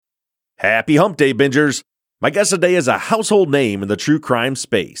Happy Hump Day, bingers! My guest today is a household name in the true crime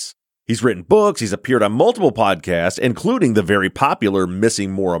space. He's written books, he's appeared on multiple podcasts, including the very popular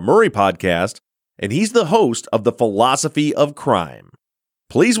Missing Maura Murray podcast, and he's the host of The Philosophy of Crime.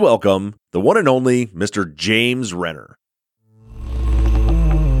 Please welcome the one and only Mr. James Renner.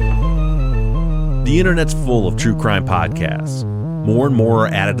 The internet's full of true crime podcasts. More and more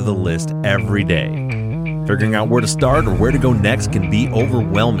are added to the list every day. Figuring out where to start or where to go next can be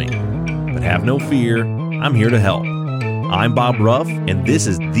overwhelming. But have no fear, I'm here to help. I'm Bob Ruff, and this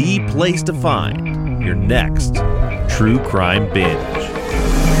is the place to find your next true crime binge.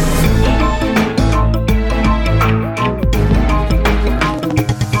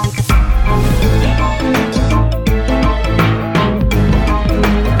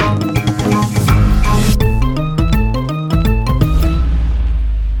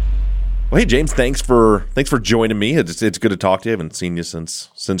 Well, hey James, thanks for joining me. It's good to talk to you. I haven't seen you since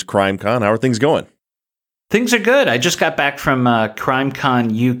CrimeCon. How are things going? Things are good. I just got back from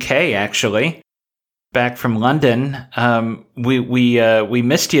CrimeCon UK, actually. Back from London. We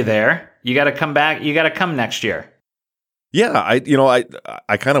missed you there. You got to come back. You got to come next year. Yeah,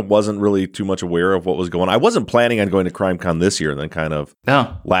 I kind of wasn't really too much aware of what was going on. I wasn't planning on going to CrimeCon this year, and then kind of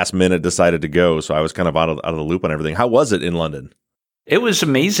last minute decided to go. So I was kind of out of the loop on everything. How was it in London? It was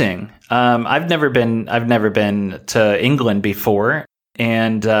amazing. I've never been to England before,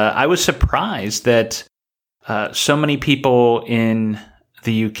 and I was surprised that so many people in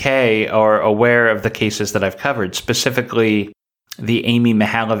the UK are aware of the cases that I've covered, specifically the Amy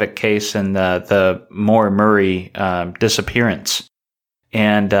Mihalovic case and the Maura Murray disappearance.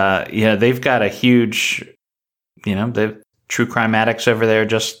 And they've got a huge, they've true crime addicts over there,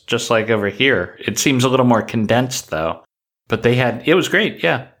 just like over here. It seems a little more condensed though. But it was great,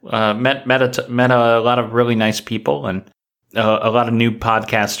 yeah. Met a lot of really nice people and a lot of new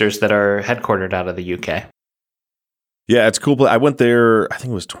podcasters that are headquartered out of the UK. Yeah, it's cool. I went there, I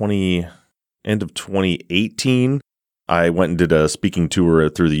think it was end of 2018. I went and did a speaking tour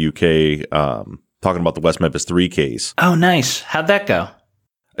through the UK talking about the West Memphis 3 case. Oh, nice. How'd that go?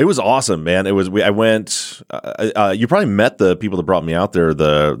 It was awesome, man. I went. You probably met the people that brought me out there.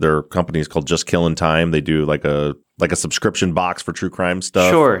 Their company is called Just Killing Time. They do like a subscription box for true crime stuff.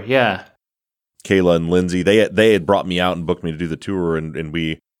 Sure, yeah. Kayla and Lindsay, they had brought me out and booked me to do the tour, and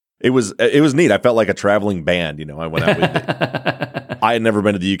it was neat. I felt like a traveling band. I went out with I had never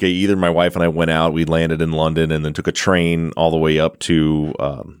been to the UK either. My wife and I went out. We landed in London and then took a train all the way up to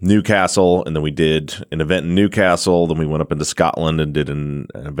Newcastle, and then we did an event in Newcastle. Then we went up into Scotland and did an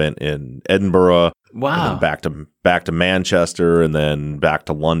event in Edinburgh. Wow! And then back to Manchester, and then back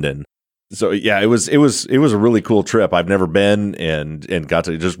to London. So yeah, it was a really cool trip. I've never been and got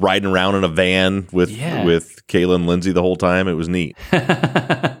to just riding around in a van with Kayla and Lindsay the whole time. It was neat.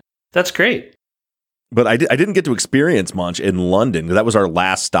 That's great. But I didn't get to experience much in London. That was our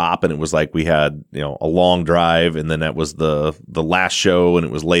last stop, and it was like we had a long drive, and then that was the last show, and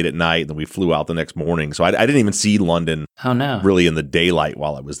it was late at night, and then we flew out the next morning. So I didn't even see London. Oh no! Really in the daylight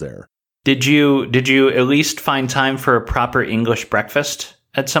while I was there. Did you at least find time for a proper English breakfast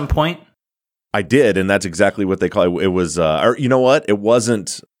at some point? I did, and that's exactly what they call it. It was, or you know what? It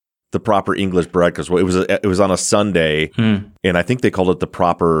wasn't the proper English breakfast. It was on a Sunday, and I think they called it the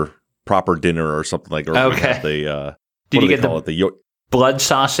proper dinner or something like that. Okay. Did you get the blood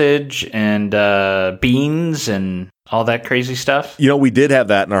sausage and beans and all that crazy stuff? We did have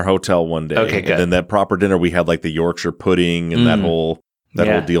that in our hotel one day. Okay, good. And then that proper dinner, we had like the Yorkshire pudding and that whole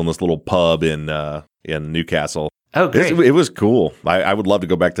deal in this little pub in Newcastle. Oh, great. It was cool. I would love to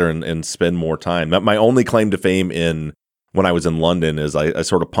go back there and spend more time. My only claim to fame when I was in London is I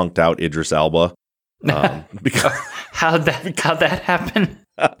sort of punked out Idris Elba. Because how'd that happen?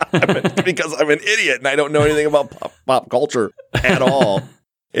 Because I'm an idiot and I don't know anything about pop culture at all.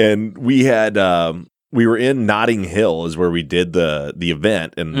 And we were in Notting Hill is where we did the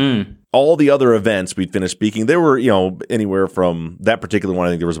event, and all the other events we'd finished speaking. There were anywhere from that particular one. I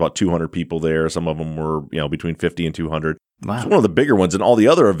think there was about 200 people there. Some of them were between 50 and 200. Wow, it's one of the bigger ones. And all the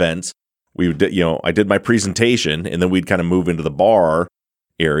other events we did, I did my presentation, and then we'd kind of move into the bar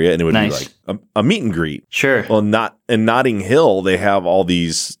area, and it would be like a meet and greet. Sure. Well, not in Notting Hill, they have all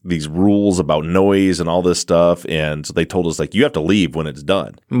these rules about noise and all this stuff, and so they told us like you have to leave when it's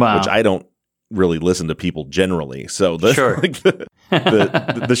done. Wow. Which I don't really listen to people generally. So the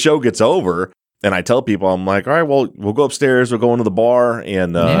show gets over, and I tell people, I'm like, all right, well, we'll go upstairs, we'll go into the bar,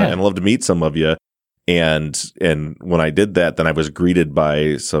 and I'd love to meet some of you. And when I did that, then I was greeted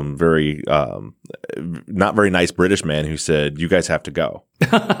by some very not very nice British man who said, "You guys have to go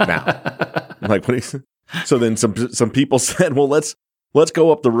now." I'm like, what? So then some people said, "Well, let's let's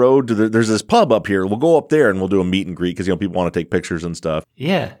go up the road to there's this pub up here. We'll go up there and we'll do a meet and greet because, people want to take pictures and stuff.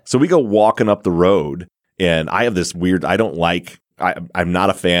 Yeah. So we go walking up the road, and I have this weird, I'm not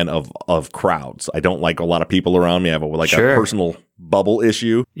a fan of crowds. I don't like a lot of people around me. I have a personal bubble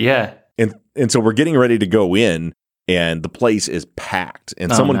issue. Yeah. And so we're getting ready to go in, and the place is packed.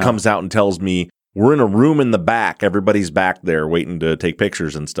 And someone comes out and tells me, we're in a room in the back. Everybody's back there waiting to take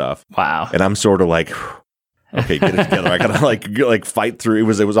pictures and stuff. Wow. And I'm sort of like, okay, get it together. I gotta like fight through.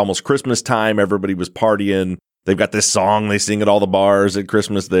 It was almost Christmas time. Everybody was partying. They've got this song they sing at all the bars at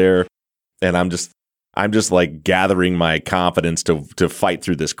Christmas there. And I'm just like gathering my confidence to fight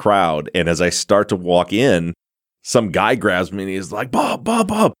through this crowd. And as I start to walk in, some guy grabs me and he's like, Bob,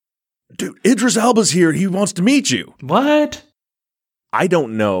 dude, Idris Elba's here. He wants to meet you. What? I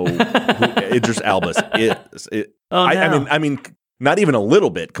don't know who Idris Elba is. I mean, not even a little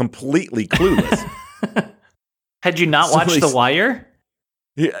bit, completely clueless. Had you not watched The Wire?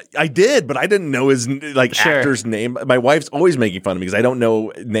 Yeah, I did, but I didn't know his actor's name. My wife's always making fun of me because I don't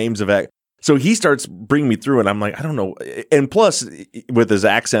know names of actors. So he starts bringing me through, and I'm like, I don't know. And plus, with his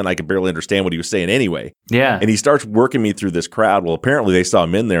accent, I could barely understand what he was saying anyway. Yeah. And he starts working me through this crowd. Well, apparently they saw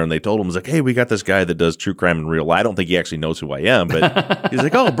him in there, and they told him, like, hey, we got this guy that does true crime in real life. I don't think he actually knows who I am, but he's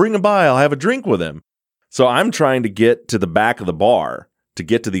like, oh, bring him by. I'll have a drink with him. So I'm trying to get to the back of the bar to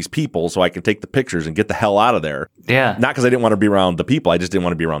get to these people so I can take the pictures and get the hell out of there. Yeah. Not because I didn't want to be around the people. I just didn't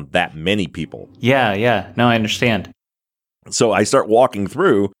want to be around that many people. Yeah. No, I understand. So I start walking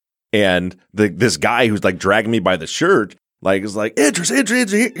through, and this guy who's like dragging me by the shirt, is like, Idris,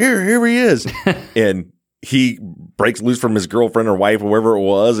 here he is. And he breaks loose from his girlfriend or wife or whoever it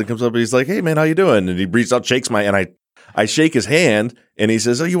was and comes up and he's like, hey man, how you doing? And he reaches out, shakes I shake his hand, and he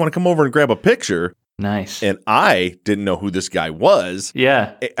says, oh, you want to come over and grab a picture? Nice. And I didn't know who this guy was.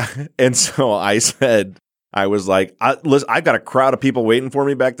 Yeah. And so I said, I was like, listen, I've got a crowd of people waiting for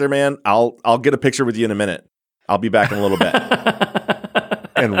me back there, man. I'll get a picture with you in a minute. I'll be back in a little bit.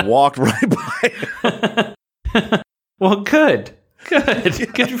 And walked right by. Well, good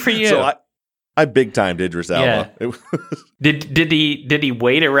for you. So I big timed Idris Elba. Yeah. Did he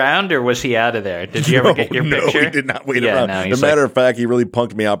wait around, or was he out of there? Did you ever get your picture? No, he did not wait around. No, As a matter of fact, he really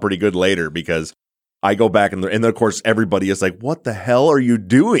punked me out pretty good later because I go back and then of course everybody is like, "What the hell are you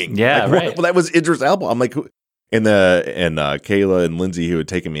doing?" Yeah, right. Well, that was Idris Elba. I'm like, and Kayla and Lindsay who had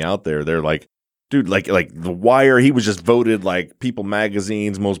taken me out there, they're like, dude, like The Wire, he was just voted like People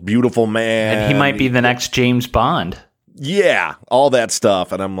Magazine's most beautiful man. And he might be the next James Bond. Yeah, all that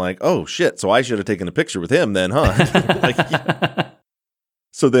stuff. And I'm like, oh shit, so I should have taken a picture with him then, huh?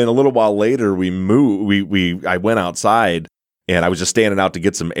 So then a little while later I went outside and I was just standing out to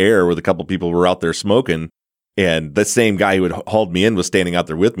get some air with a couple people who were out there smoking. And the same guy who had hauled me in was standing out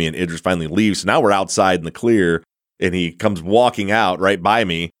there with me, and Idris finally leaves. So now we're outside in the clear, and he comes walking out right by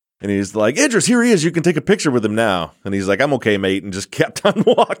me. And he's like, Idris, here he is. You can take a picture with him now. And he's like, I'm okay, mate. And just kept on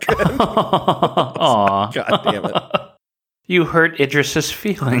walking. Aw. God damn it. You hurt Idris's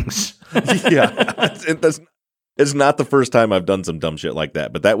feelings. Yeah. It's not the first time I've done some dumb shit like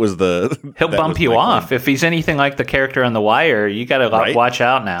that. But that was He'll bump you off. If he's anything like the character on The Wire, you got to watch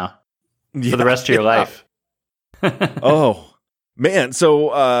out now for the rest of your life. Oh, man.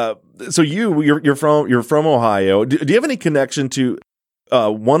 So you're from Ohio. Do you have any connection to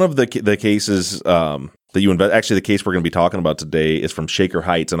one of the cases that you invest? Actually, the case we're going to be talking about today is from Shaker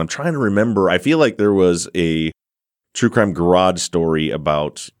Heights, and I'm trying to remember. I feel like there was a True Crime Garage story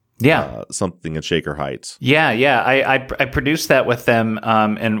about something in Shaker Heights. Yeah. I produced that with them,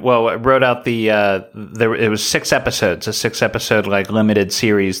 and I wrote out it was 6 episodes, a 6-episode like limited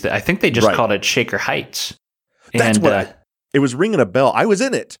series. That I think they just called it Shaker Heights. That's what it was ringing a bell. I was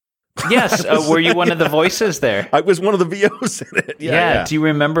in it. Yes. Were you one of the voices there? I was one of the VOs in it. Yeah. Do you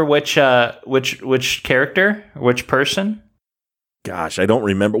remember which character, which person? Gosh, I don't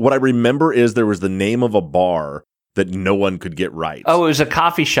remember. What I remember is there was the name of a bar that no one could get right. Oh, it was a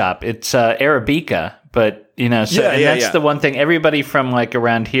coffee shop. It's Arabica, but that's the one thing. Everybody from like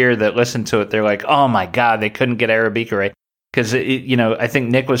around here that listened to it, they're like, "Oh my god, they couldn't get Arabica right," because I think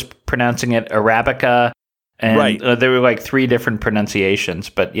Nick was pronouncing it Arabica. And there were like 3 different pronunciations,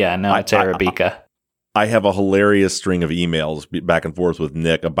 but it's Arabica. I have a hilarious string of emails back and forth with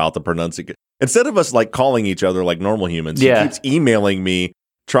Nick about the pronunciation. Instead of us like calling each other like normal humans, he keeps emailing me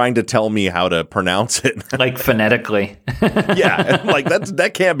trying to tell me how to pronounce it. Like phonetically. Yeah, like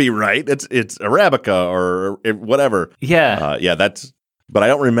that can't be right. It's Arabica or whatever. Yeah. But I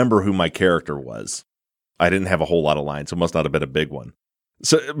don't remember who my character was. I didn't have a whole lot of lines, so it must not have been a big one.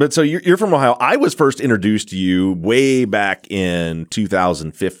 So you're from Ohio. I was first introduced to you way back in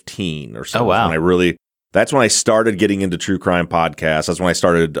 2015 or so. Oh, wow. That's when I started getting into true crime podcasts. That's when I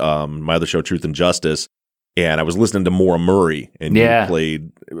started my other show, Truth and Justice. And I was listening to Maura Murray, and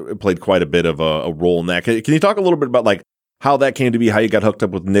you played quite a bit of a role in that. Can you talk a little bit about like how that came to be, how you got hooked up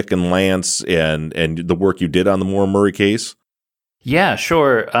with Nick and Lance, and the work you did on the Maura Murray case? Yeah,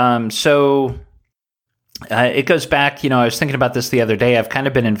 sure. It goes back, I was thinking about this the other day. I've kind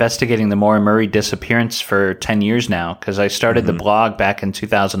of been investigating the Maura Murray disappearance for 10 years now, because I started the blog back in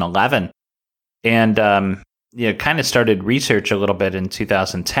 2011 and kind of started research a little bit in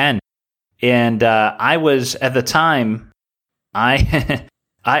 2010. And I was, at the time, I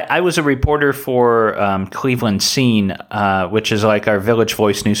was a reporter for Cleveland Scene, which is like our Village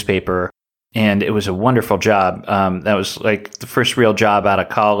Voice newspaper. And it was a wonderful job. That was like the first real job out of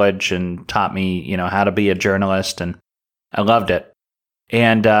college, and taught me, how to be a journalist, and I loved it.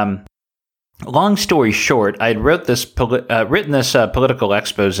 And long story short, I had written this political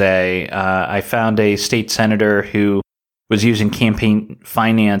expose. I found a state senator who was using campaign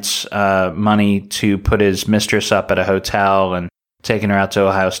finance money to put his mistress up at a hotel and taking her out to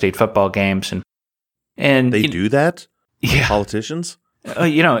Ohio State football games. And they do that? Yeah. Politicians?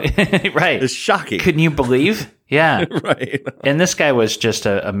 Right. It's shocking. Couldn't you believe? Yeah. Right. And this guy was just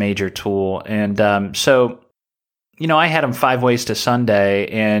a major tool. And so, I had him 5 Ways to Sunday,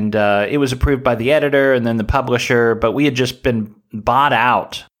 and it was approved by the editor and then the publisher, but we had just been bought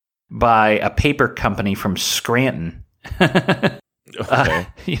out by a paper company from Scranton. Okay.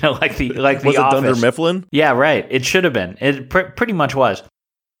 Like the was it Office. Dunder Mifflin? Yeah, right. It should have been. It pretty much was.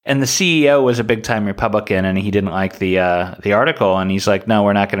 And the CEO was a big time Republican, and he didn't like the article, and he's like, "No,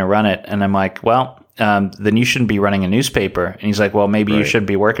 we're not going to run it." And I'm like, "Well, then you shouldn't be running a newspaper." And he's like, "Well, maybe you should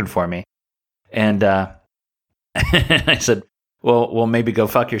be working for me." And I said, "Well, maybe go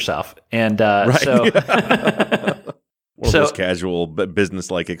fuck yourself." And so. One of those casual but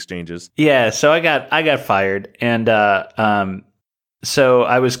business-like exchanges. Yeah, so I got fired, and so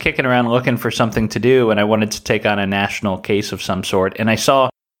I was kicking around looking for something to do, and I wanted to take on a national case of some sort. And I saw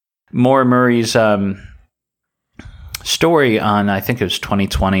Maura Murray's story on, I think it was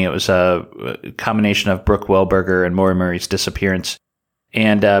 2020. It was a combination of Brooke Welberger and Maura Murray's disappearance.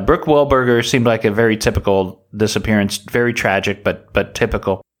 And Brooke Welberger seemed like a very typical disappearance, very tragic, but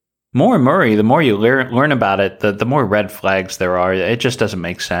typical. Maura Murray, the more you learn about it, the more red flags there are. It just doesn't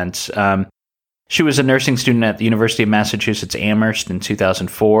make sense. She was a nursing student at the University of Massachusetts Amherst in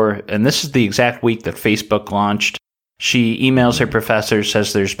 2004, and this is the exact week that Facebook launched. She emails her professor,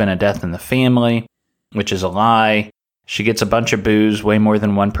 says there's been a death in the family, which is a lie. She gets a bunch of booze, way more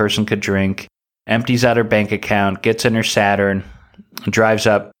than one person could drink, empties out her bank account, gets in her Saturn, drives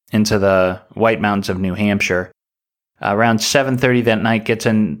up into the White Mountains of New Hampshire. Around 7:30 that night, gets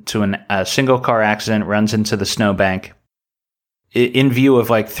into a single car accident, runs into the snowbank in view of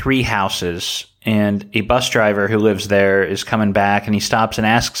like 3 houses, and a bus driver who lives there is coming back, and he stops and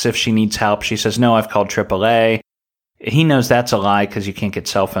asks if she needs help. She says, "No, I've called AAA." He knows that's a lie because you can't get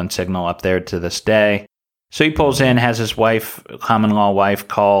cell phone signal up there to this day. So he pulls in, has his wife, common law wife,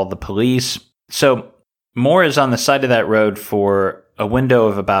 call the police. So Moore is on the side of that road for a window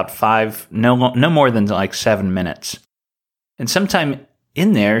of about no more than like 7 minutes. And sometime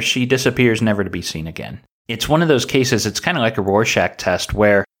in there, she disappears, never to be seen again. It's one of those cases, it's kind of like a Rorschach test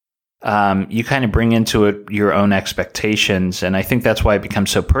where you kind of bring into it your own expectations. And I think that's why it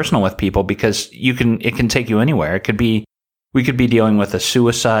becomes so personal with people, because it can take you anywhere. We could be dealing with a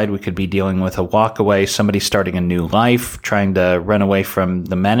suicide. We could be dealing with a walk away, somebody starting a new life, trying to run away from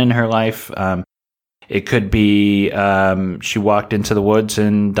the men in her life. It could be she walked into the woods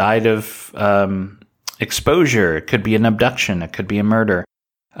and died of exposure. It could be an abduction. It could be a murder.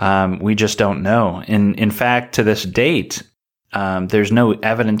 We just don't know. In fact, to this date, there's no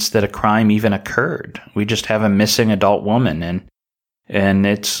evidence that a crime even occurred. We just have a missing adult woman, and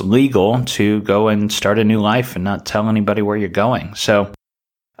it's legal to go and start a new life and not tell anybody where you're going. So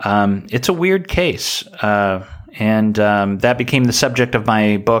it's a weird case. And that became the subject of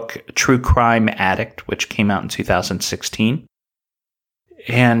my book, True Crime Addict, which came out in 2016.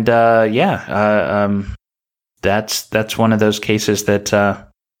 And that's one of those cases that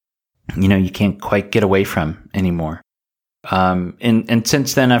you can't quite get away from anymore. And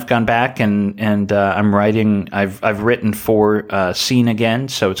since then, I've gone back and I'm writing. I've written for Scene again,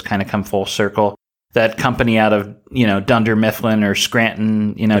 so it's kind of come full circle. That company out of Dunder Mifflin or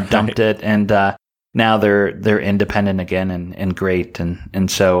Scranton, dumped it, and now they're independent again and great,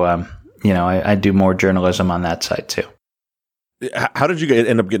 and so I do more journalism on that side too. How did you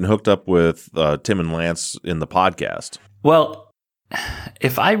end up getting hooked up with Tim and Lance in the podcast? Well,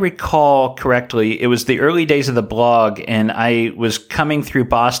 if I recall correctly, it was the early days of the blog, and I was coming through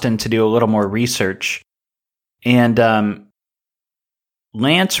Boston to do a little more research. And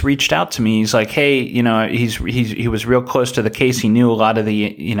Lance reached out to me. He's like, hey, he was real close to the case. He knew a lot of the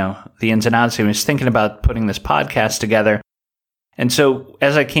ins and outs. He was thinking about putting this podcast together. And so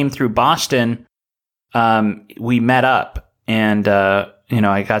as I came through Boston, we met up, and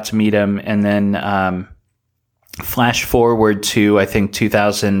I got to meet him. And then flash forward to, I think,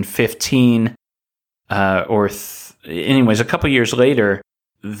 2015, anyways, a couple years later,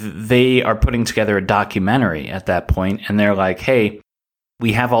 they are putting together a documentary at that point, and they're like, hey,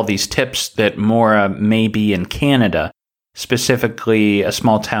 we have all these tips that Maura may be in Canada, specifically a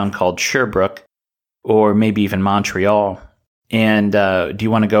small town called Sherbrooke, or maybe even Montreal. And do you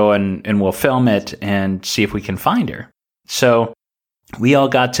want to go and we'll film it and see if we can find her? So we all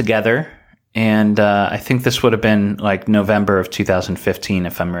got together, and I think this would have been like November of 2015,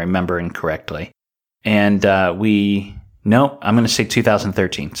 if I'm remembering correctly. And I'm going to say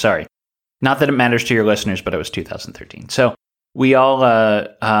 2013. Sorry. Not that it matters to your listeners, but it was 2013. So we all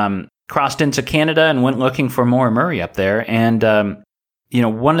crossed into Canada and went looking for Maura Murray up there. And,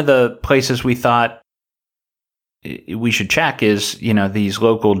 one of the places we thought we should check is, these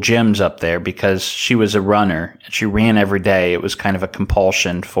local gyms up there, because she was a runner. She ran every day. It was kind of a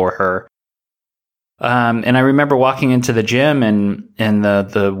compulsion for her. And I remember walking into the gym and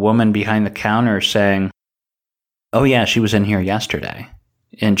the woman behind the counter saying, oh yeah, she was in here yesterday.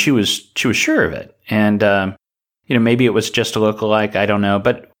 And she was sure of it. And, maybe it was just a lookalike. I don't know.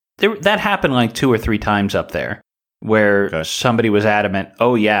 But that happened like 2 or 3 times up there, where somebody was adamant,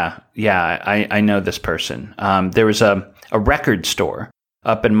 oh yeah, I know this person. There was a record store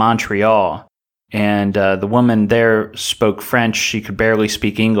up in Montreal, and the woman there spoke French. She could barely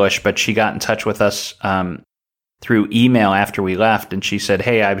speak English, but she got in touch with us through email after we left, and she said,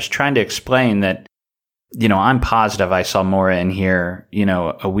 hey, I was trying to explain that, I'm positive I saw Maura in here,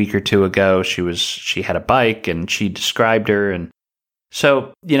 a week or 2 ago. She had a bike, and she described her. And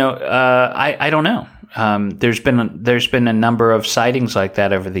so, I don't know. There's been a number of sightings like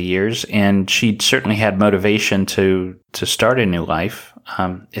that over the years, and she certainly had motivation to start a new life.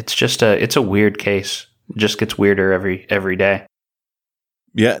 It's a weird case. It just gets weirder every day.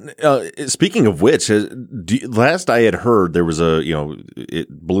 Yeah. Speaking of which, last I had heard, there was it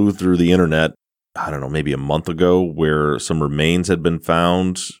blew through the internet, I don't know, maybe a month ago, where some remains had been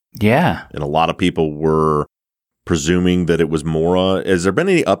found. Yeah. And a lot of people were presuming that it was Maura. Has there been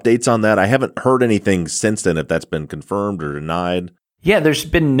any updates on that? I haven't heard anything since then, if that's been confirmed or denied. Yeah, there's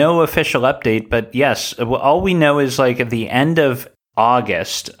been no official update, but yes, all we know is like at the end of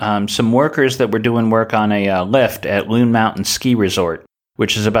August, some workers that were doing work on a lift at Loon Mountain Ski Resort,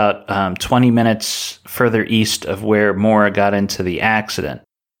 which is about 20 minutes further east of where Maura got into the accident.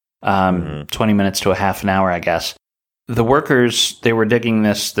 20 minutes to a half an hour, I guess. The workers, they were digging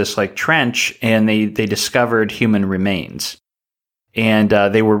this like trench, and they discovered human remains. And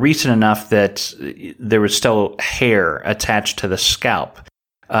they were recent enough that there was still hair attached to the scalp.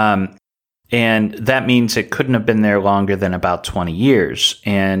 And that means it couldn't have been there longer than about 20 years.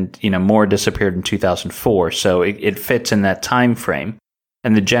 And, Maura disappeared in 2004. So it fits in that time frame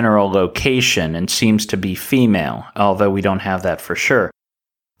and the general location, and seems to be female, although we don't have that for sure.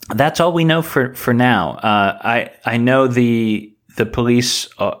 That's all we know for now. I know the police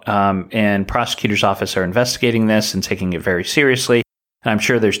and prosecutor's office are investigating this and taking it very seriously. And I'm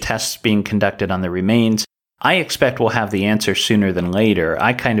sure there's tests being conducted on the remains. I expect we'll have the answer sooner than later.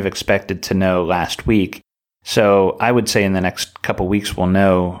 I kind of expected to know last week. So I would say in the next couple weeks we'll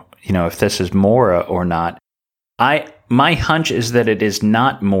know, if this is Maura or not. My hunch is that it is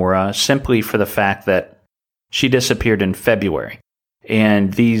not Maura, simply for the fact that she disappeared in February.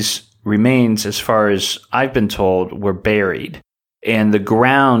 And these remains, as far as I've been told, were buried. And the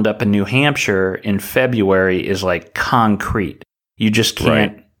ground up in New Hampshire in February is like concrete. You just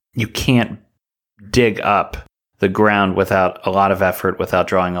can't, You can't dig up the ground without a lot of effort, without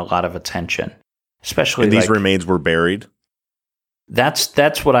drawing a lot of attention. Especially and these remains were buried?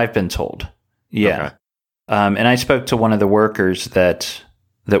 That's what I've been told. Yeah. Okay. And I spoke to one of the workers that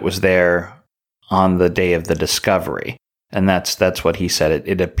was there on the day of the discovery. And that's what he said.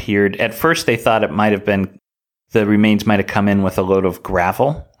 It appeared, at first they thought it might have been, the remains might have come in with a load of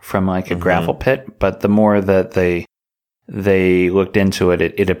gravel from like a gravel pit. But the more that they looked into it,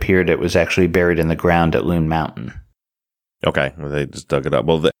 it appeared it was actually buried in the ground at Loon Mountain. Okay. Well, they just dug it up.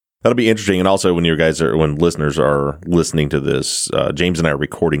 Well, that'll be interesting. And also when when listeners are listening to this, James and I are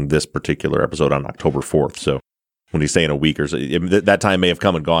recording this particular episode on October 4th. So when he's saying a week or so, that time may have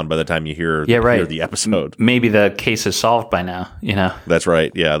come and gone by the time you hear the episode. Maybe the case is solved by now, That's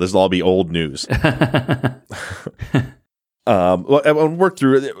right. Yeah, this will all be old news. Well, I'll work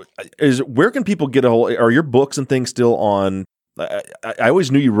through it. Where can people get a hold? Are your books and things still on? I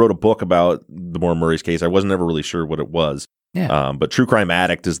always knew you wrote a book about the Maura Murray's case. I wasn't ever really sure what it was. Yeah. But True Crime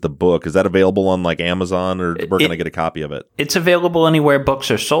Addict is the book. Is that available on like Amazon, or where can I get a copy of it? It's available anywhere books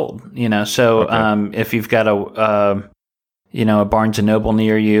are sold. So Okay. if you've got a Barnes and Noble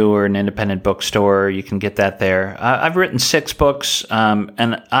near you or an independent bookstore, you can get that there. I've written 6 books,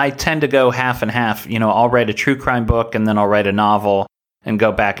 and I tend to go half and half. I'll write a true crime book and then I'll write a novel and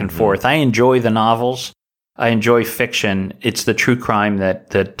go back and forth. I enjoy the novels. I enjoy fiction. It's the true crime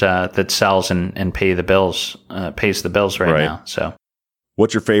that sells and pays the bills right now. So,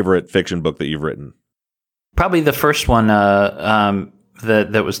 what's your favorite fiction book that you've written? Probably the first one.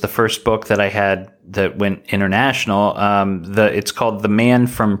 That was the first book that I had that went international. It's called The Man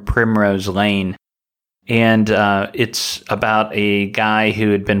from Primrose Lane, and it's about a guy who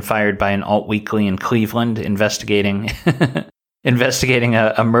had been fired by an alt weekly in Cleveland investigating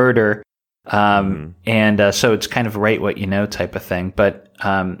a murder. And so it's kind of write what you know type of thing. But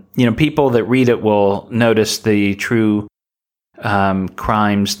people that read it will notice the true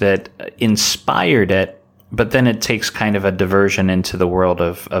crimes that inspired it. But then it takes kind of a diversion into the world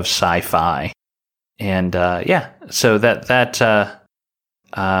of sci-fi, and so that's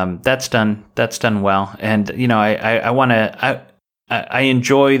done well. And I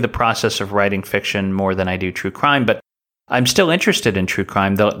enjoy the process of writing fiction more than I do true crime, but I'm still interested in true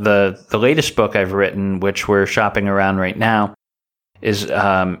crime. The latest book I've written, which we're shopping around right now, is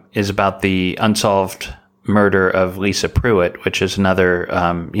about the unsolved murder of Lisa Pruitt, which is another,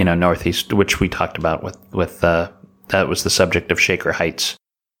 Northeast, which we talked about with that was the subject of Shaker Heights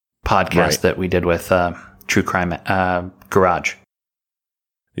podcast that we did with True Crime Garage.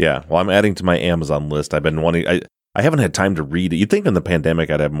 Yeah, well, I'm adding to my Amazon list. I've been wanting. I haven't had time to read it. You'd think in the pandemic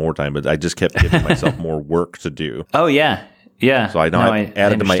I'd have more time, but I just kept giving myself more work to do. Oh yeah. So I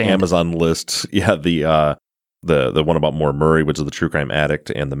added to my Amazon list. Yeah, the one about Maura Murray, which is the True Crime Addict,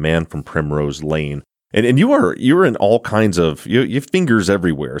 and The Man from Primrose Lane. And you're in all kinds of you have fingers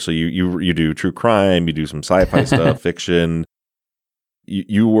everywhere. So you do true crime, you do some sci-fi stuff, fiction.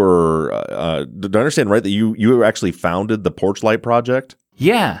 You were did I understand right that you actually founded the Porchlight Project?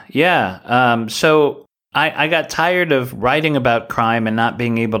 Yeah. So I got tired of writing about crime and not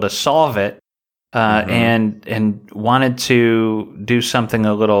being able to solve it, and wanted to do something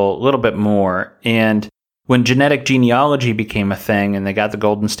a little bit more. And when genetic genealogy became a thing, and they got the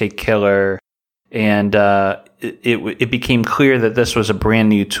Golden State Killer. And it became clear that this was a brand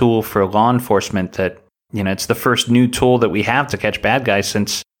new tool for law enforcement. That it's the first new tool that we have to catch bad guys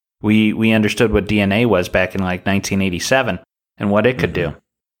since we understood what DNA was back in like 1987 and what it could do.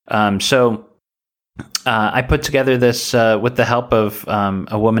 So I put together this with the help of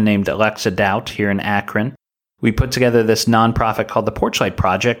a woman named Alexa Doubt here in Akron. We put together this nonprofit called the Porchlight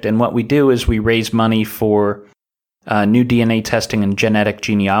Project, and what we do is we raise money for new DNA testing and genetic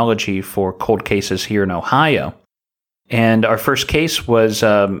genealogy for cold cases here in Ohio. And our first case was the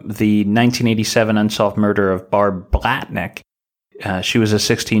 1987 unsolved murder of Barb Blatnick. She was a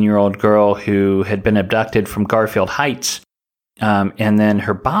 16-year-old girl who had been abducted from Garfield Heights, and then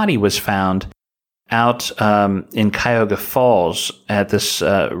her body was found out in Cuyahoga Falls at this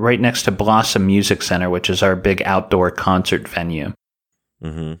right next to Blossom Music Center, which is our big outdoor concert venue.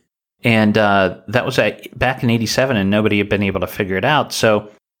 Mm-hmm. And that was back in 87, and nobody had been able to figure it out.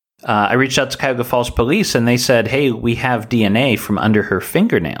 So I reached out to Cuyahoga Falls Police, and they said, "Hey, we have DNA from under her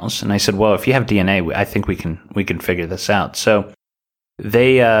fingernails." And I said, "Well, if you have DNA, I think we can figure this out." So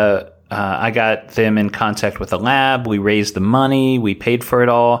they, I got them in contact with a lab. We raised the money, we paid for it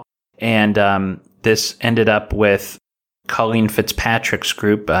all, and this ended up with Colleen Fitzpatrick's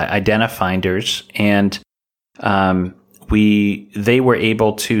group, Identifinders, and they were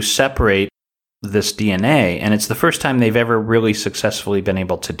able to separate this DNA, and it's the first time they've ever really successfully been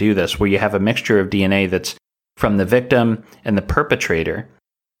able to do this, where you have a mixture of DNA that's from the victim and the perpetrator,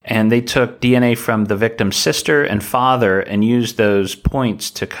 and they took DNA from the victim's sister and father and used those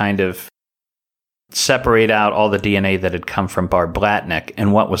points to kind of separate out all the DNA that had come from Barb Blatnick,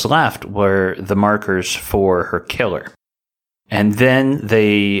 and what was left were the markers for her killer. And then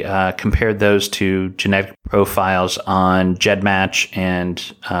they compared those to genetic profiles on GEDmatch and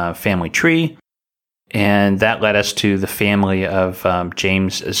Family Tree, and that led us to the family of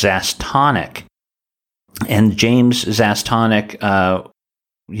James Zastonic. And James Zastonic,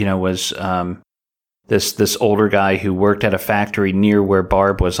 was this older guy who worked at a factory near where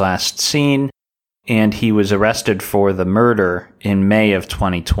Barb was last seen, and he was arrested for the murder in May of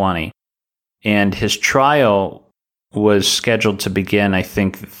 2020. And his trial was scheduled to begin, I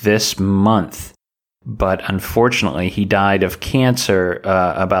think, this month. but unfortunately, he died of cancer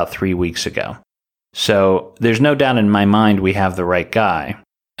about 3 weeks ago. So there's no doubt in my mind we have the right guy,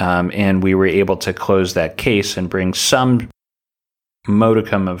 and we were able to close that case and bring some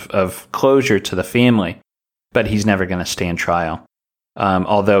modicum of closure to the family, but he's never going to stand trial,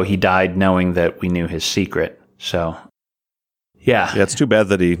 although he died knowing that we knew his secret. So, yeah, it's too bad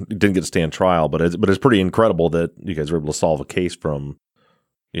that he didn't get to stand trial, but it's pretty incredible that you guys were able to solve a case from,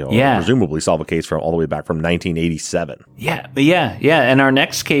 presumably solve a case from all the way back from 1987. Yeah. And our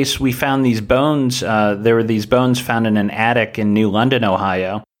next case, we found these bones. There were these bones found in an attic in New London,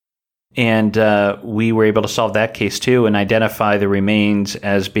 Ohio. And we were able to solve that case too and identify the remains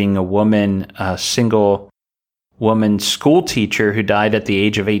as being a single woman school teacher who died at the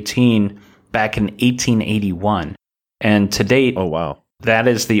age of 18 back in 1881. And to date, oh wow, that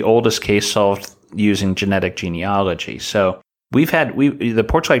is the oldest case solved using genetic genealogy. So the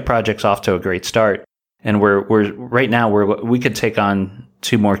Porchlight Project's off to a great start, and we're right now we could take on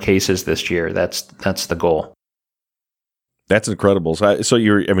 2 more cases this year. That's the goal. That's incredible. So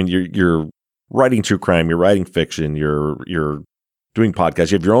you're writing true crime, you're writing fiction, you're doing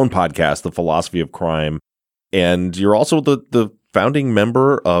podcasts. You have your own podcast, The Philosophy of Crime, and you're also the founding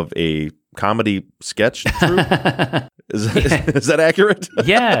member of a comedy sketch troupe. Is that accurate?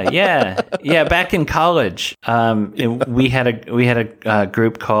 Yeah. Back in college, we had a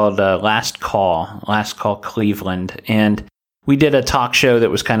group called Last Call Cleveland, and we did a talk show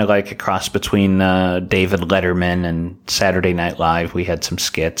that was kind of like a cross between David Letterman and Saturday Night Live. We had some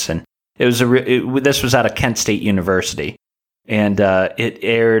skits, and it was this was out of Kent State University, and it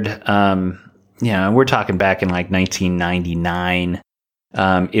aired. We're talking back in like 1999.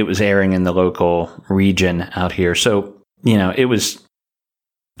 It was airing in the local region out here, so it was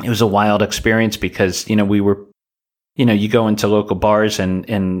a wild experience because we were. You go into local bars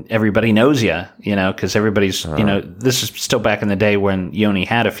and everybody knows you, because everybody's, this is still back in the day when you only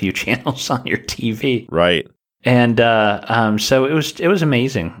had a few channels on your TV. Right. And so it was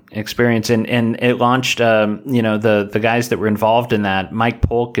amazing experience. And it launched, the guys that were involved in that. Mike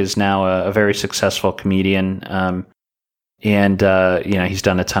Polk is now a very successful comedian. And he's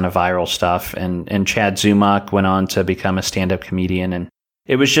done a ton of viral stuff. And Chad Zumach went on to become a stand-up comedian. And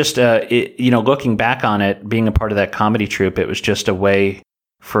it was just, looking back on it, being a part of that comedy troupe, it was just a way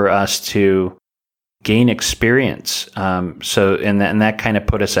for us to gain experience. And that kind of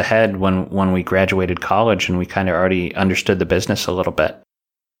put us ahead when we graduated college, and we kind of already understood the business a little bit.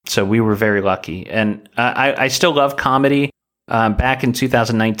 So we were very lucky. And I still love comedy. Back in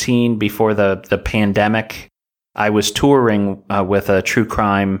 2019, before the pandemic, I was touring with a true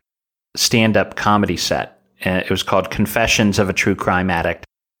crime stand-up comedy set. It was called Confessions of a True Crime Addict.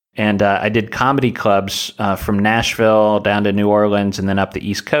 And I did comedy clubs from Nashville down to New Orleans and then up the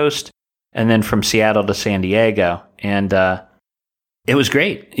East Coast, and then from Seattle to San Diego. And it was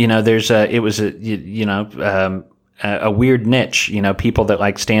great. It was a weird niche, people that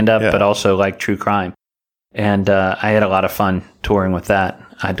like stand-up but also like true crime. And I had a lot of fun touring with that.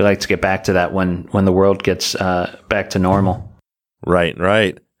 I'd like to get back to that when the world gets back to normal.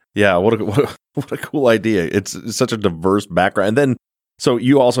 Right. Yeah, what a cool idea. It's such a diverse background. And then, so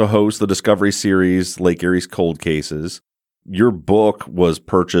you also host the Discovery series, Lake Erie's Cold Cases. Your book was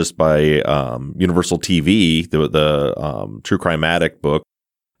purchased by Universal TV, the True Crime Addict book,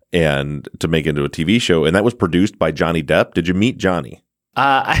 and to make it into a TV show. And that was produced by Johnny Depp. Did you meet Johnny?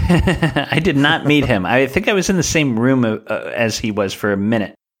 I did not meet him. I think I was in the same room as he was for a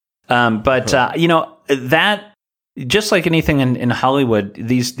minute. That... Just like anything in Hollywood,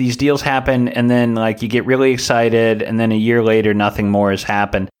 these deals happen, and then like you get really excited, and then a year later, nothing more has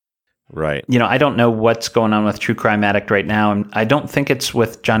happened. Right. I don't know what's going on with True Crime Addict right now, and I don't think it's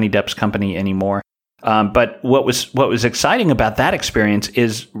with Johnny Depp's company anymore. But what was exciting about that experience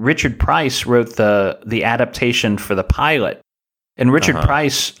is Richard Price wrote the adaptation for the pilot, and Richard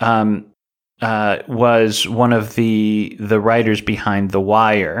Price was one of the writers behind The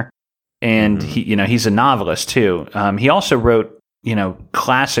Wire. And he's a novelist too. He also wrote,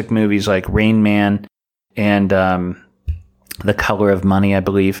 classic movies like Rain Man and The Color of Money, I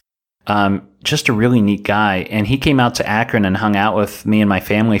believe. Just a really neat guy. And he came out to Akron and hung out with me and my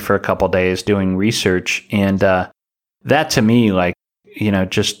family for a couple days doing research. And that to me, like,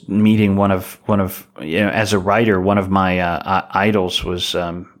 just meeting one of as a writer, one of my idols was,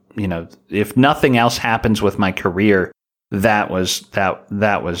 if nothing else happens with my career, that was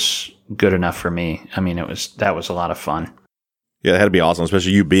good enough for me. I mean, that was a lot of fun. Yeah, it had to be awesome,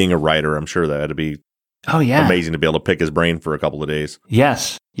 especially you being a writer. I'm sure that had to be amazing to be able to pick his brain for a couple of days.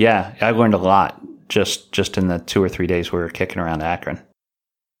 Yes. Yeah. I learned a lot just in the 2 or 3 days we were kicking around Akron.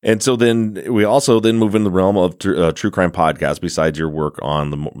 And so then we also then move into the realm of true crime podcasts. Besides your work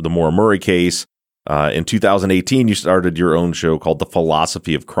on the Maura Murray case, in 2018 you started your own show called The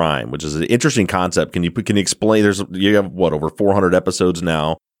Philosophy of Crime, which is an interesting concept. Can you explain? You have over 400 episodes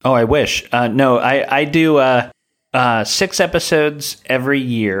now. Oh, I wish. No, I do 6 episodes every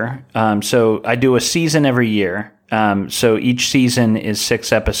year. So I do a season every year. So each season is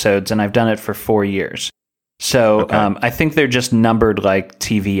 6 episodes, and I've done it for 4 years. So Okay. I think they're just numbered like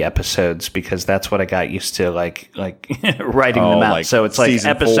TV episodes because that's what I got used to, like writing them out. Like so it's like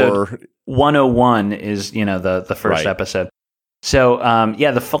episode 4. 101 is the first Right. episode. So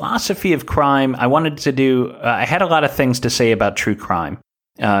the philosophy of crime. I wanted to do. I had a lot of things to say about true crime,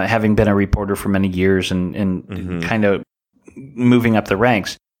 having been a reporter for many years and kind of moving up the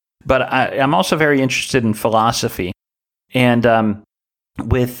ranks. But I'm also very interested in philosophy, and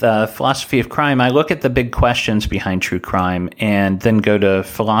with philosophy of crime, I look at the big questions behind true crime and then go to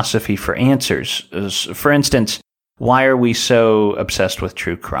philosophy for answers. For instance, why are we so obsessed with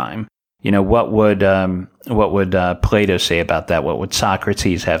true crime? What would Plato say about that? What would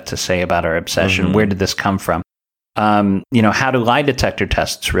Socrates have to say about our obsession? Where did this come from? How do lie detector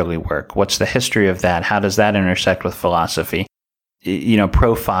tests really work? What's the history of that? How does that intersect with philosophy?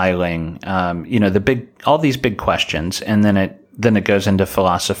 Profiling, all these big questions, and then it goes into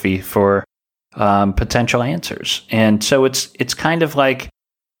philosophy for potential answers. And so it's kind of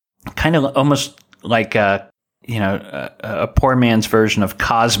almost like a poor man's version of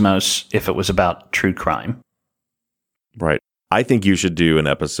Cosmos if it was about true crime. Right. I think you should do an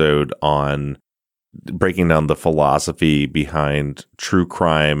episode on breaking down the philosophy behind true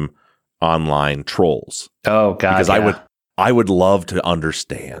crime online trolls. Oh God! Because I would love to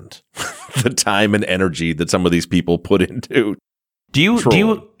understand the time and energy that some of these people put into.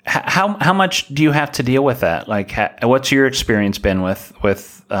 How much do you have to deal with that? Like, what's your experience been with?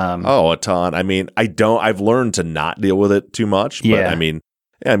 A ton. I mean, I've learned to not deal with it too much. But Yeah.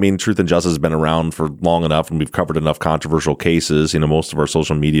 I mean, Truth and Justice has been around for long enough, and we've covered enough controversial cases. Most of our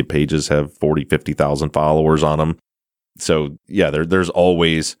social media pages have 40, 50,000 followers on them. So yeah, there's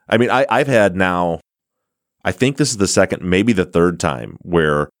always. I mean, I've had now. I think this is the second, maybe the third time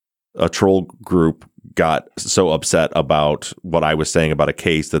where a troll group got so upset about what I was saying about a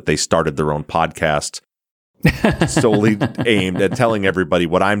case that they started their own podcast solely aimed at telling everybody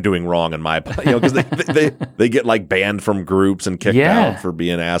what I'm doing wrong in my, because they get like banned from groups and kicked out for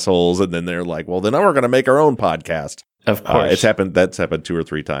being assholes, and then they're like, well, then we're going to make our own podcast. Of course, That's happened 2 or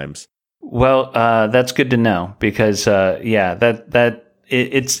 3 times. Well, that's good to know because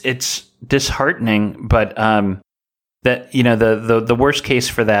it's disheartening, but the worst case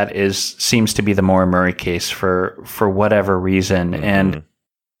for that seems to be the Maura Murray case for whatever reason. And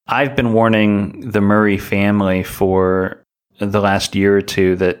I've been warning the Murray family for the last year or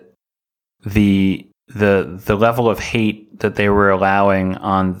two that the level of hate that they were allowing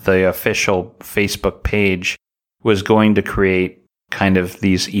on the official Facebook page was going to create kind of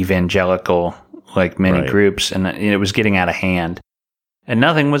these evangelical mini groups, and it was getting out of hand. And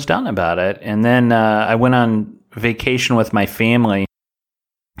nothing was done about it. And then I went on vacation with my family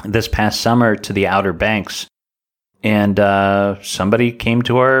this past summer to the Outer Banks. And somebody came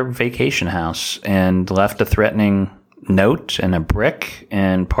to our vacation house and left a threatening note and a brick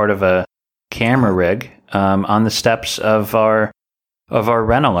and part of a camera rig on the steps of our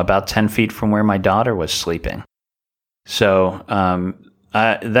rental about 10 feet from where my daughter was sleeping. So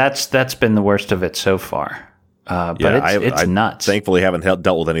that's been the worst of it so far. But it's nuts. Thankfully, haven't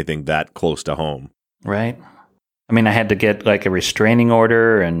dealt with anything that close to home. Right. I mean, I had to get a restraining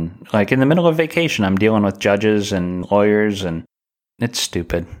order, and in the middle of vacation, I'm dealing with judges and lawyers, and it's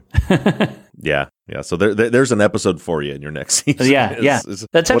stupid. Yeah. So there's an episode for you in your next season. Yeah.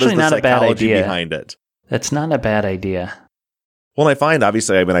 That's actually not a bad idea. Behind it. That's not a bad idea. Well, I find,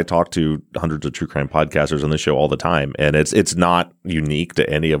 obviously, I talk to hundreds of true crime podcasters on the show all the time, and it's not unique to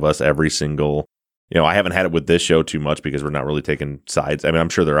any of us. Every single, I haven't had it with this show too much because we're not really taking sides. I mean, I'm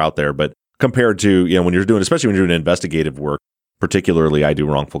sure they're out there, but compared to, when you're doing, especially when you're doing investigative work, particularly I do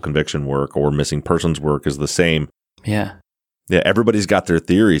wrongful conviction work or missing persons work is the same. Yeah. Yeah. Everybody's got their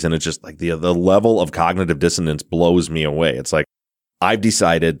theories, and it's just like the level of cognitive dissonance blows me away. It's like, I've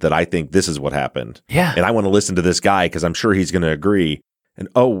decided that I think this is what happened. Yeah. And I want to listen to this guy because I'm sure he's going to agree. And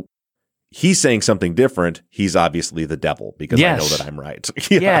he's saying something different. He's obviously the devil because I know that I'm right.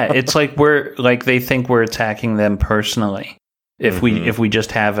 Yeah. It's like they think we're attacking them personally. If we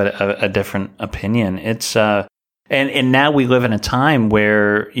just have a different opinion, it's and now we live in a time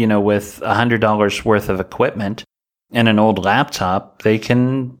where with $100 worth of equipment and an old laptop, they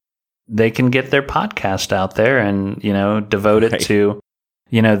can get their podcast out there and devote it to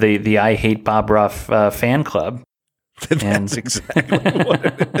the I Hate Bob Ruff fan club. That's exactly what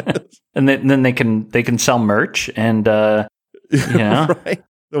it is. And then they can sell merch and right.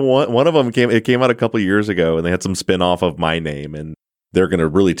 One of them came out a couple of years ago, and they had some spin-off of my name, and they're going to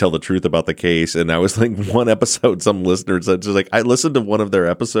really tell the truth about the case. And I was like, one episode, some listeners said, just like, I listened to one of their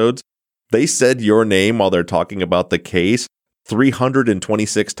episodes. They said your name while they're talking about the case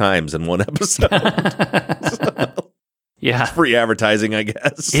 326 times in one episode. So, yeah. It's free advertising, I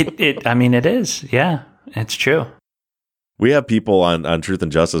guess. It is. Yeah, it's true. We have people on Truth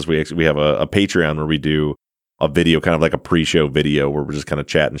and Justice. We have a Patreon where we do a video, kind of like a pre-show video where we're just kind of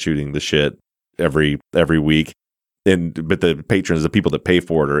chatting, shooting the shit every week. But the patrons, the people that pay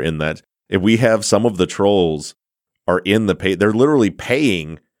for it, are in that. If we have some of the trolls are in the they're literally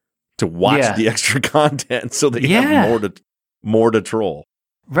paying to watch the extra content, so they have more to troll.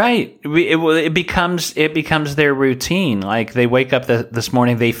 Right. It becomes their routine. Like, they wake up this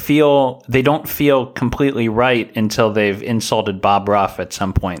morning, they don't feel completely right until they've insulted Bob Ruff at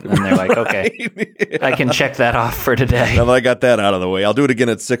some point, and they're like, okay, I can check that off for today. Now that I got that out of the way, I'll do it again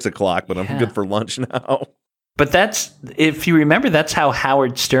at 6:00, but I'm good for lunch now. But if you remember, that's how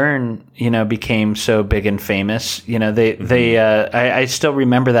Howard Stern, became so big and famous. I still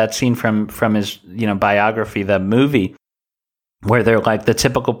remember that scene from his, biography, the movie, where they're like, the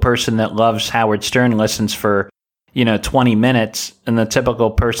typical person that loves Howard Stern listens for, 20 minutes, and the typical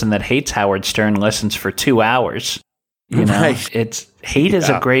person that hates Howard Stern listens for 2 hours. Right. Hate is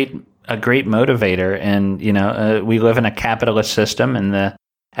a great motivator, and we live in a capitalist system, and the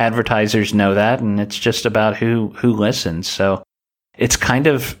advertisers know that, and it's just about who listens. So it's kind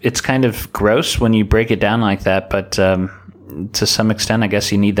of gross when you break it down like that, but to some extent, I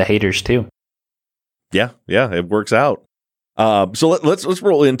guess you need the haters too. Yeah, it works out. So let's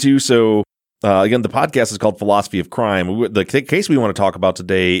roll into again, the podcast is called Philosophy of Crime. The case we want to talk about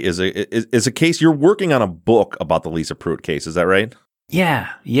today is a case. You're working on a book about the Lisa Pruitt case. Is that right? Yeah.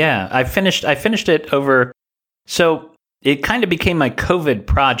 I finished it over. So it kind of became my COVID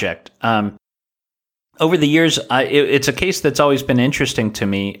project. Over the years, it's a case that's always been interesting to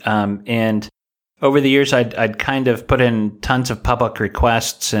me. And over the years, I'd kind of put in tons of public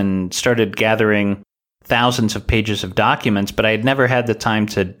requests and started gathering thousands of pages of documents, but I had never had the time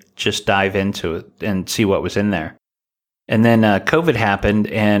to just dive into it and see what was in there. And then COVID happened,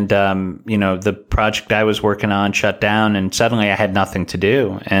 and the project I was working on shut down, and suddenly I had nothing to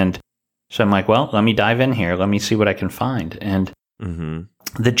do. And so I'm like, well, let me dive in here. Let me see what I can find. And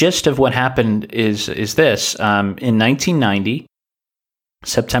the gist of what happened is this. In 1990,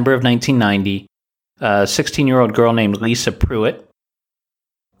 September of 1990, a 16-year-old girl named Lisa Pruitt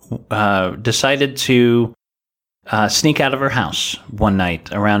decided to sneak out of her house one night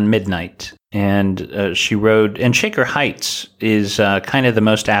around midnight. And she rode, and Shaker Heights is kind of the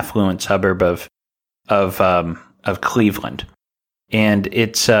most affluent suburb of Cleveland. And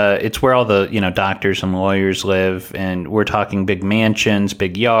it's where all the doctors and lawyers live, and we're talking big mansions,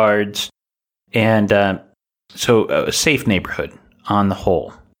 big yards, and so a safe neighborhood on the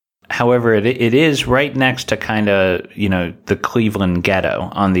whole. However, it is right next to kind of the Cleveland ghetto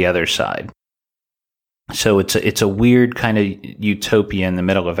on the other side. So it's a weird kind of utopia in the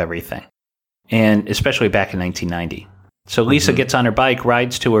middle of everything, and especially back in 1990. So Lisa gets on her bike,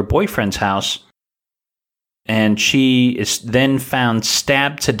 rides to her boyfriend's house. And she is then found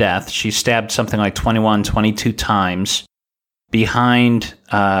stabbed to death. She's stabbed something like 21, 22 times behind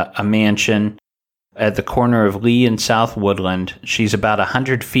a mansion at the corner of Lee and South Woodland. She's about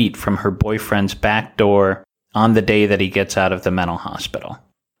 100 feet from her boyfriend's back door on the day that he gets out of the mental hospital.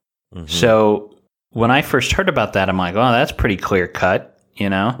 So when I first heard about that, I'm like, oh, that's pretty clear cut,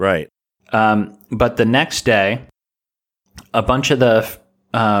 Right. But the next day, a bunch of the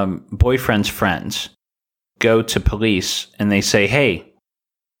boyfriend's friends go to police, and they say, hey,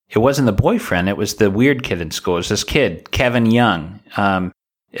 it wasn't the boyfriend, it was the weird kid in school. It was this kid, Kevin Young.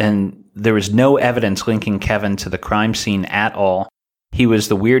 And there was no evidence linking Kevin to the crime scene at all. He was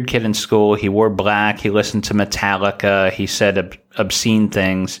the weird kid in school. He wore black. He listened to Metallica. He said obscene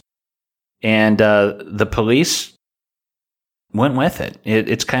things. And the police went with it.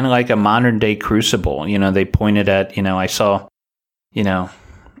 It's kind of like a modern day Crucible. They pointed at,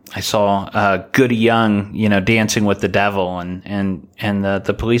 I saw Goody Young, dancing with the devil, and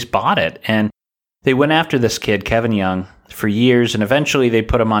the police bought it. And they went after this kid, Kevin Young, for years, and eventually they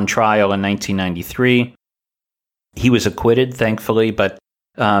put him on trial in 1993. He was acquitted, thankfully, but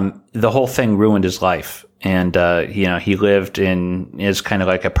the whole thing ruined his life. And, he lived as kind of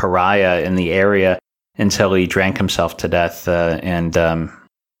like a pariah in the area until he drank himself to death. And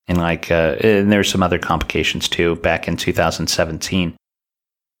there's some other complications too back in 2017.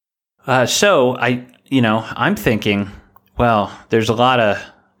 So I'm thinking, well, there's a lot of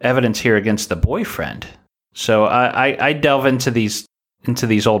evidence here against the boyfriend. So I delve into these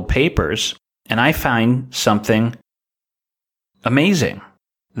old papers, and I find something amazing.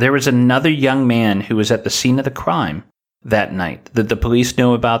 There was another young man who was at the scene of the crime that night that the police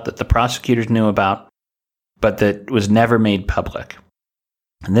knew about, that the prosecutors knew about, but that was never made public.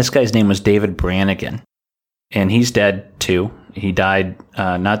 And this guy's name was David Brannigan, and he's dead too. He died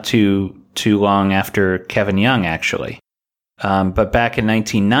not too long after Kevin Young, actually. But back in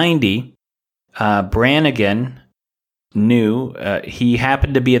 1990, Brannigan knew he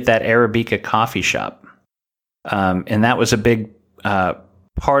happened to be at that Arabica coffee shop, and that was a big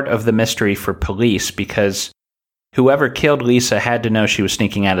part of the mystery for police, because whoever killed Lisa had to know she was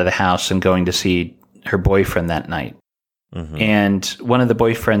sneaking out of the house and going to see her boyfriend that night. Mm-hmm. And one of the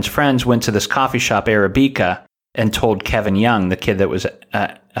boyfriend's friends went to this coffee shop, Arabica, and told Kevin Young, the kid that was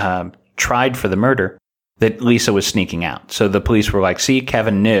tried for the murder, that Lisa was sneaking out. So the police were like, see,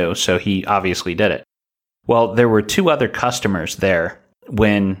 Kevin knew, so he obviously did it. Well, there were two other customers there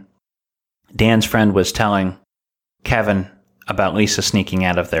when Dan's friend was telling Kevin about Lisa sneaking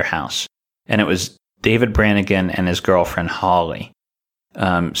out of their house. And it was David Brannigan and his girlfriend, Holly.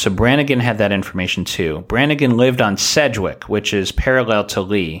 So Brannigan had that information too. Brannigan lived on Sedgwick, which is parallel to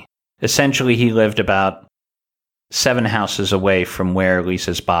Lee. Essentially, he lived about 7 houses away from where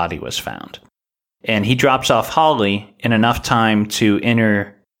Lisa's body was found. And he drops off Holly in enough time to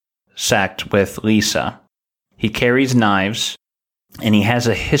intersect with Lisa. He carries knives, and he has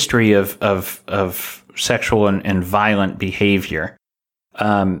a history of sexual and violent behavior.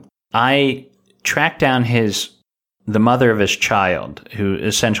 I tracked down the mother of his child, who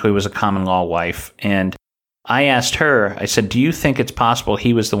essentially was a common law wife, and I asked her, I said, do you think it's possible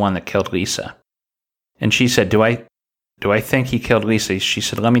he was the one that killed Lisa? And she said, do I think he killed Lisa? She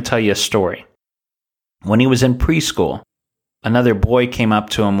said, let me tell you a story. When he was in preschool, another boy came up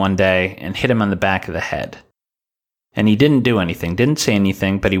to him one day and hit him on the back of the head. And he didn't do anything, didn't say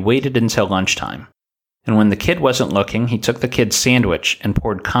anything, but he waited until lunchtime. And when the kid wasn't looking, he took the kid's sandwich and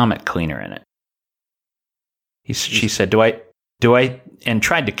poured Comet cleaner in it. She said, and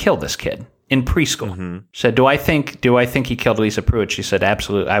tried to kill this kid in preschool. Mm-hmm. Said, do I think he killed Lisa Pruitt? She said,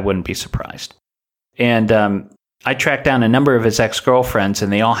 absolutely, I wouldn't be surprised. And I tracked down a number of his ex-girlfriends,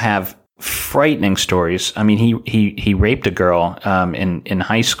 and they all have frightening stories. I mean, he raped a girl in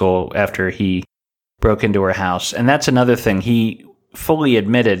high school after he broke into her house. And that's another thing. He fully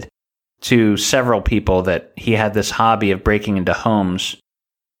admitted to several people that he had this hobby of breaking into homes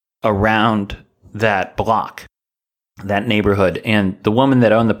around that block, that neighborhood. And the woman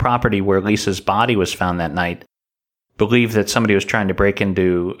that owned the property where Lisa's body was found that night believed that somebody was trying to break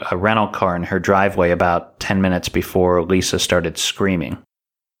into a rental car in her driveway about 10 minutes before Lisa started screaming.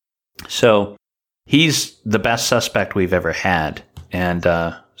 So he's the best suspect we've ever had. And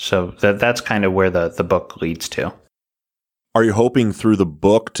so that's kind of where the book leads to. Are you hoping through the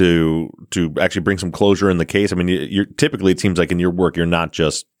book to actually bring some closure in the case? I mean, you're typically, it seems like in your work, you're not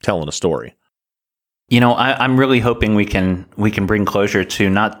just telling a story. I'm really hoping we can bring closure to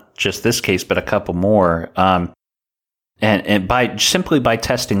not just this case, but a couple more. And by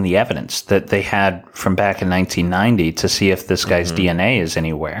testing the evidence that they had from back in 1990 to see if this guy's DNA is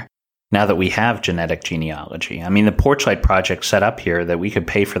anywhere. Now that we have genetic genealogy, I mean, the Porchlight Project set up here that we could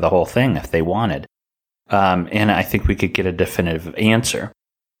pay for the whole thing if they wanted. And I think we could get a definitive answer.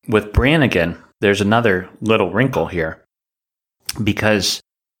 With Brannigan, there's another little wrinkle here, because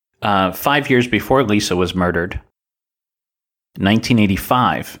 5 years before Lisa was murdered,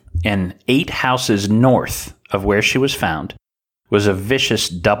 1985, and 8 houses north of where she was found, was a vicious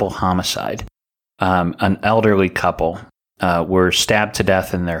double homicide. An elderly couple were stabbed to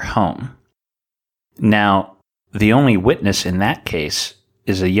death in their home. Now, the only witness in that case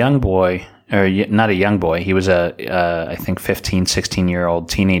is a young boy, or not a young boy, he was I think 15, 16-year-old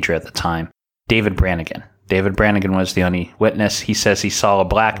teenager at the time, David Brannigan. David Brannigan was the only witness. He says he saw a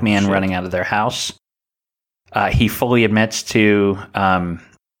black man running out of their house. He fully admits to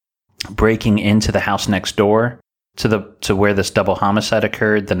breaking into the house next door to where this double homicide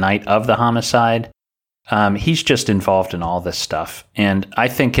occurred the night of the homicide. He's just involved in all this stuff. And I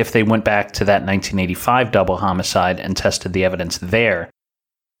think if they went back to that 1985 double homicide and tested the evidence there,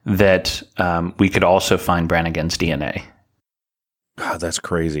 that we could also find Brannigan's DNA. God, that's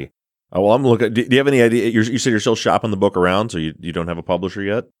crazy. Oh, well, I'm looking. Do you have any idea? You said you're still shopping the book around, so you don't have a publisher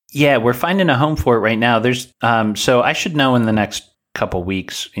yet? Yeah, we're finding a home for it right now. There's so I should know in the next couple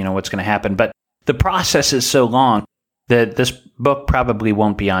weeks, what's going to happen. But the process is so long that this book probably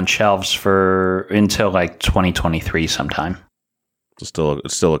won't be on shelves until like 2023 sometime.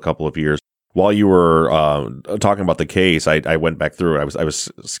 It's still a couple of years. While you were talking about the case, I went back through it. I was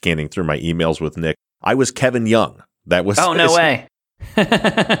scanning through my emails with Nick. I was Kevin Young. That was no way.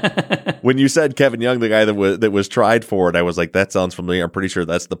 When you said Kevin Young, the guy that was tried for it, I was like, that sounds familiar. I'm pretty sure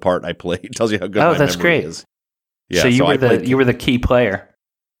that's the part I played. It tells you how good my that's memory great. is. Yeah, so you were the key player.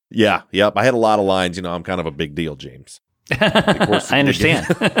 Yeah, yep. I had a lot of lines. I'm kind of a big deal, James. Of course, I understand.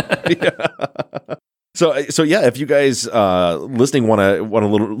 Yeah. So yeah, if you guys listening want a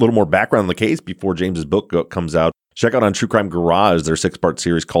little more background on the case before James's book comes out, check out on True Crime Garage their 6-part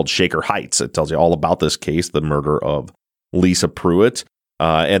series called Shaker Heights. It tells you all about this case, the murder of Lisa Pruitt,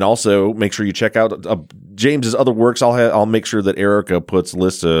 and also make sure you check out James's other works. I'll make sure that Erica puts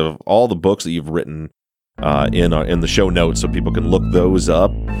lists of all the books that you've written in the show notes so people can look those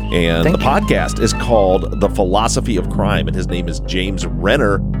up. And the podcast is called The Philosophy of Crime, and his name is James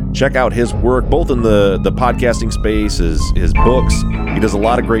Renner. Check out his work, both in the podcasting space, his books. He does a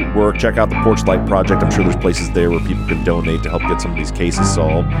lot of great work. Check out the Porch Light Project. I'm sure there's places there where people can donate to help get some of these cases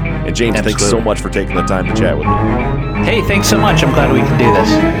solved. And James, thanks so much for taking the time to chat with me. Hey, thanks so much. I'm glad we can do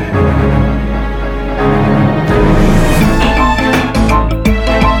this.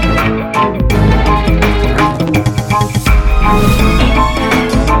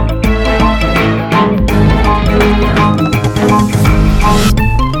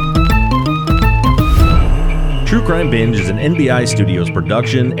 True Crime Binge is an NBI Studios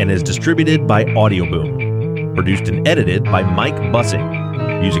production and is distributed by Audioboom. Produced and edited by Mike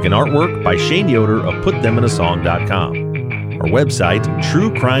Bussing. Music and artwork by Shane Yoder of PutThemInASong.com. Our website,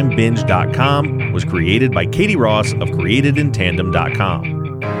 TrueCrimeBinge.com, was created by Katie Ross of CreatedInTandem.com.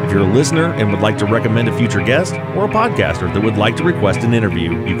 If you're a listener and would like to recommend a future guest or a podcaster that would like to request an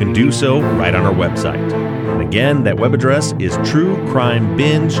interview, you can do so right on our website. And again, that web address is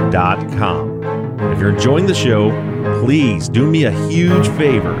TrueCrimeBinge.com. If you're enjoying the show, please do me a huge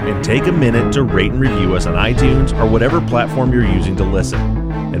favor and take a minute to rate and review us on iTunes or whatever platform you're using to listen.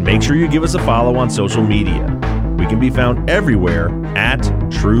 And make sure you give us a follow on social media. We can be found everywhere at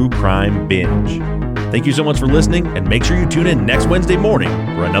True Crime Binge. Thank you so much for listening, and make sure you tune in next Wednesday morning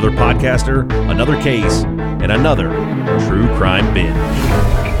for another podcaster, another case, and another True Crime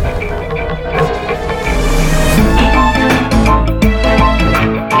Binge.